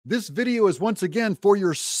This video is once again for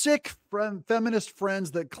your sick feminist friends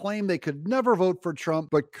that claim they could never vote for Trump,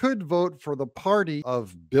 but could vote for the party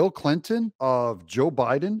of Bill Clinton, of Joe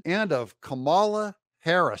Biden, and of Kamala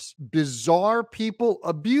Harris. Bizarre people,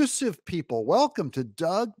 abusive people. Welcome to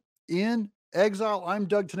Doug in Exile. I'm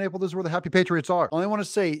Doug TenNapel. This is where the happy patriots are. I want to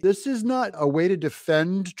say this is not a way to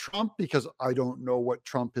defend Trump because I don't know what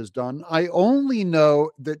Trump has done. I only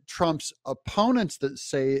know that Trump's opponents that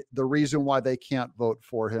say the reason why they can't vote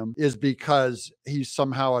for him is because he's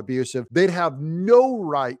somehow abusive. They'd have no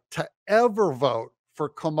right to ever vote for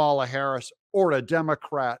Kamala Harris or a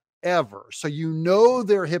Democrat ever. So you know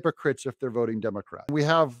they're hypocrites if they're voting Democrat. We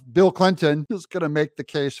have Bill Clinton who's going to make the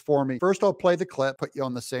case for me. First, I'll play the clip, put you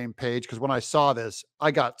on the same page, because when I saw this,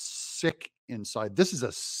 I got sick inside. This is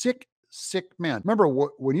a sick man. Remember,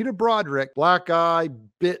 Juanita Broderick, black eye,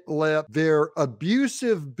 bit lip, they're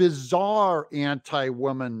abusive, bizarre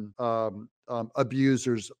anti-woman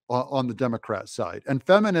abusers on the Democrat side, and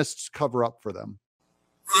feminists cover up for them.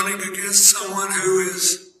 Running against someone who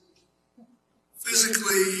is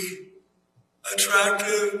physically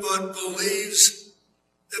attractive but believes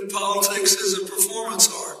that politics is a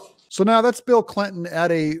performance art. So now that's Bill Clinton at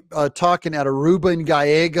talking at a Ruben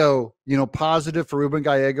Gallego, positive for Ruben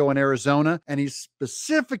Gallego in Arizona. And he's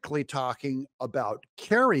specifically talking about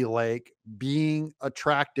Kari Lake being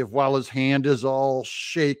attractive while his hand is all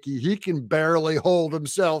shaky. He can barely hold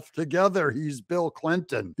himself together. He's Bill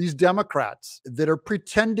Clinton. These Democrats that are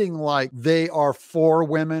pretending like they are for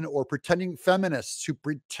women, or pretending feminists who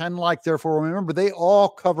pretend like they're for women. Remember, they all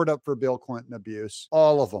covered up for Bill Clinton abuse.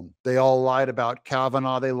 All of them. They all lied about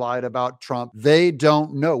Kavanaugh. They lied about Trump. They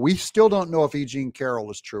don't know. We still don't know if E. Jean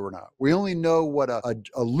Carroll is true or not. We only know what a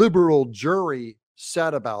liberal jury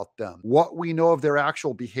said about them. What we know of their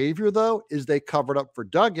actual behavior, though, is they covered up for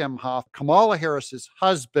Doug Emhoff, Kamala Harris's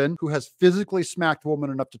husband, who has physically smacked a woman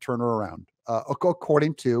enough to turn her around,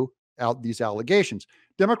 according to these allegations.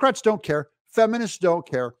 Democrats don't care. Feminists don't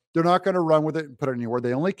care. They're not going to run with it and put it anywhere.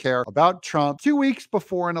 They only care about Trump 2 weeks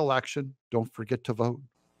before an election. Don't forget to vote.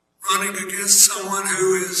 Running against someone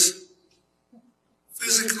who is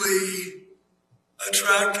physically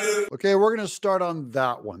attractive. Okay, we're going to start on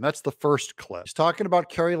that one. That's the first clip. He's talking about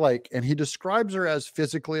Kari Lake, and he describes her as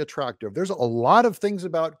physically attractive. There's a lot of things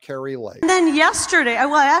about Kari Lake. And then yesterday,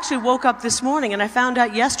 I actually woke up this morning and I found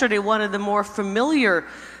out yesterday one of the more familiar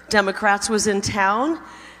Democrats was in town,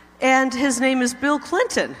 and his name is Bill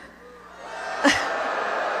Clinton.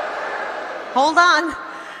 Hold on.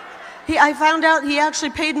 I found out he actually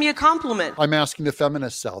paid me a compliment. I'm asking the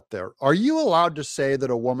feminists out there, are you allowed to say that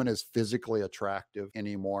a woman is physically attractive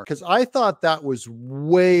anymore? Because I thought that was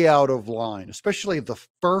way out of line, especially the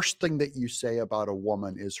first thing that you say about a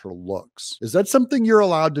woman is her looks. Is that something you're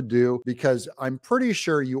allowed to do? Because I'm pretty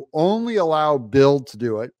sure you only allow Bill to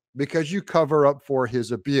do it because you cover up for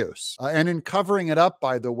his abuse. And in covering it up,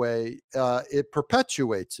 by the way, it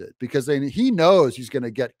perpetuates it, because then he knows he's going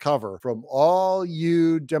to get cover from all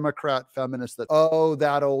you Democrat feminists that, oh,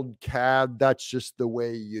 that old cad, that's just the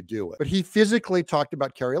way you do it. But he physically talked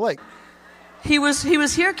about Kari Lake. He was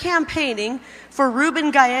here campaigning for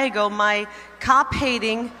Ruben Gallego, my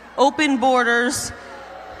cop-hating, open borders,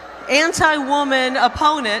 anti-woman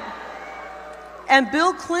opponent. And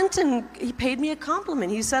Bill Clinton, he paid me a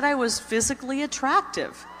compliment. He said I was physically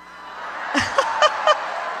attractive.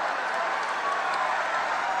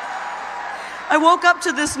 I woke up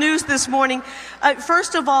to this news this morning.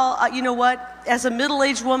 First of all, you know what? As a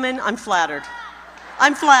middle-aged woman, I'm flattered.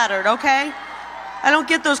 I'm flattered, okay? I don't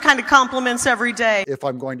get those kind of compliments every day. If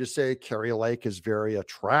I'm going to say Kari Lake is very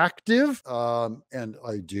attractive, and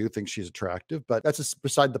I do think she's attractive, but that's just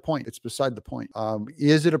beside the point. It's beside the point.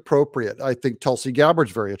 Is it appropriate? I think Tulsi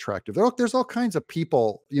Gabbard's very attractive. There's all kinds of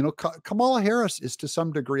people, Kamala Harris is to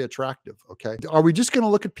some degree attractive, okay? Are we just going to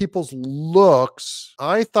look at people's looks?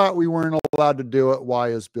 I thought we weren't allowed to do it. Why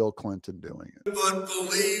is Bill Clinton doing it? But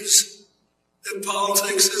believes that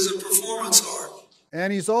politics is a performance art.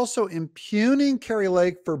 And he's also impugning Kari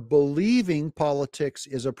Lake for believing politics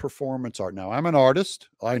is a performance art. Now, I'm an artist.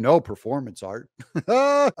 I know performance art.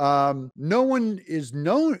 No one is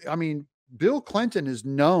known. I mean, Bill Clinton is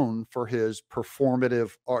known for his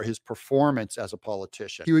performative or his performance as a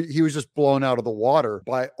politician. He was just blown out of the water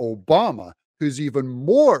by Obama, who's even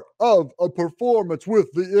more of a performance with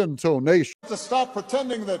the intonation. To stop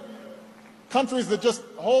pretending that countries that just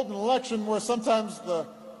hold an election where sometimes the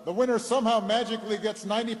winner somehow magically gets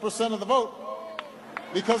 90% of the vote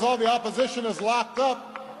because all the opposition is locked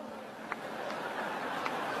up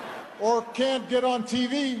or can't get on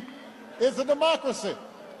TV is a democracy.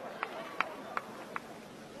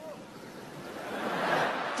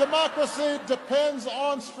 democracy depends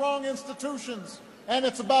on strong institutions, and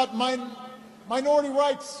it's about minority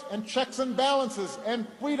rights and checks and balances and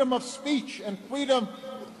freedom of speech and freedom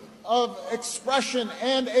of expression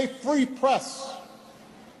and a free press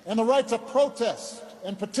and the right to protest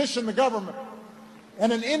and petition the government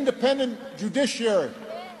and an independent judiciary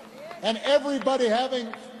and everybody having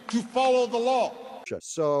to follow the law.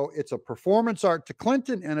 So it's a performance art to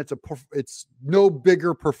Clinton, and it's no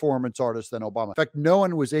bigger performance artist than Obama. In fact, no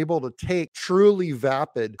one was able to take truly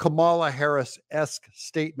vapid Kamala Harris-esque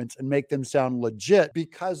statements and make them sound legit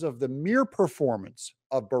because of the mere performance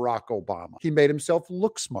of Barack Obama. He made himself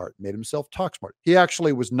look smart, made himself talk smart. He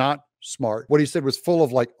actually was not smart. What he said was full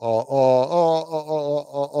of like, all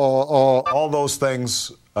those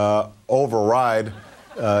things override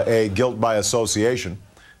a guilt by association.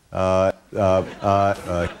 Some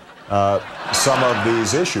of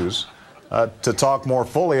these issues to talk more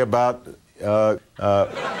fully about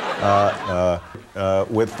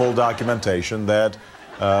with full documentation that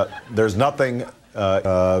there's nothing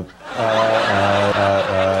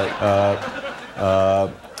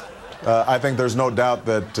I think there's no doubt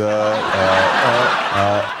that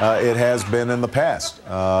it has been in the past.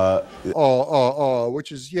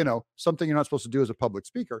 Which is, something you're not supposed to do as a public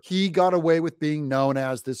speaker. He got away with being known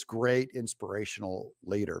as this great inspirational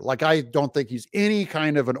leader. Like, I don't think he's any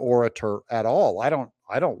kind of an orator at all. I don't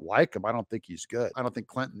like him. I don't think he's good. I don't think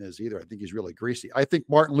Clinton is either. I think he's really greasy. I think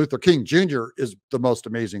Martin Luther King Jr. is the most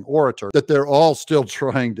amazing orator that they're all still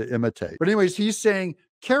trying to imitate. But anyways, he's saying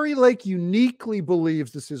Kari Lake uniquely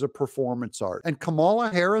believes this is a performance art. And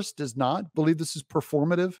Kamala Harris does not believe this is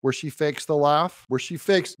performative, where she fakes the laugh, where she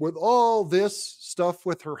fakes with all this stuff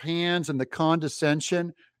with her hands and the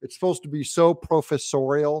condescension. It's supposed to be so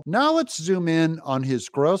professorial. Now let's zoom in on his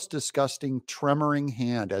gross, disgusting, tremoring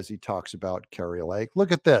hand as he talks about Kari Lake.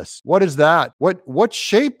 Look at this. What is that? What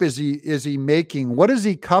shape is he making? What is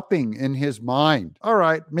he cupping in his mind? All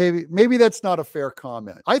right, maybe that's not a fair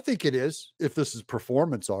comment. I think it is, if this is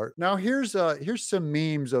performance art. Now here's some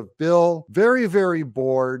memes of Bill very, very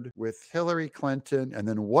bored with Hillary Clinton, and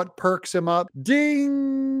then what perks him up?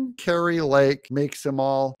 Ding! Kari Lake makes him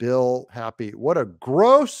all Bill happy. What a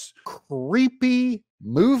gross, creepy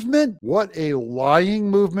movement. What a lying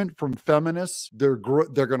movement from feminists. They're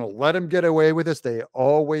going to let him get away with this. They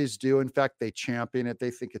always do. In fact, they champion it.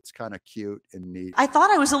 They think it's kind of cute and neat. I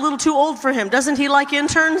thought I was a little too old for him. Doesn't he like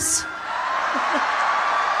interns?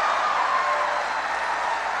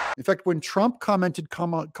 In fact, when Trump commented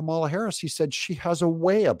Kamala Harris, he said she has a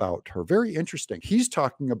way about her. Very interesting. He's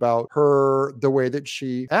talking about the way that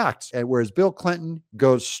she acts. And whereas Bill Clinton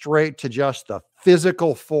goes straight to just the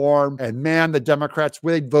physical form. And man, the Democrats,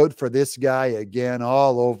 they'd vote for this guy again,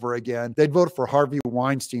 all over again. They'd vote for Harvey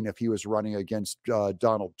Weinstein if he was running against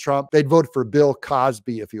Donald Trump. They'd vote for Bill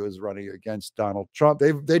Cosby if he was running against Donald Trump.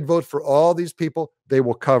 They'd vote for all these people. They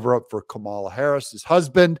will cover up for Kamala Harris, his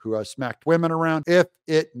husband, who has smacked women around. If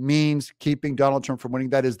it means keeping Donald Trump from winning,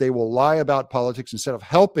 that is, they will lie about politics instead of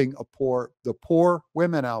helping the poor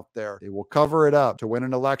women out there. They will cover it up to win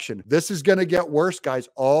an election. This is going to get worse, guys.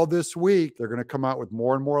 All this week, they're going to come out with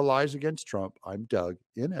more and more lies against Trump. I'm Doug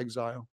in exile.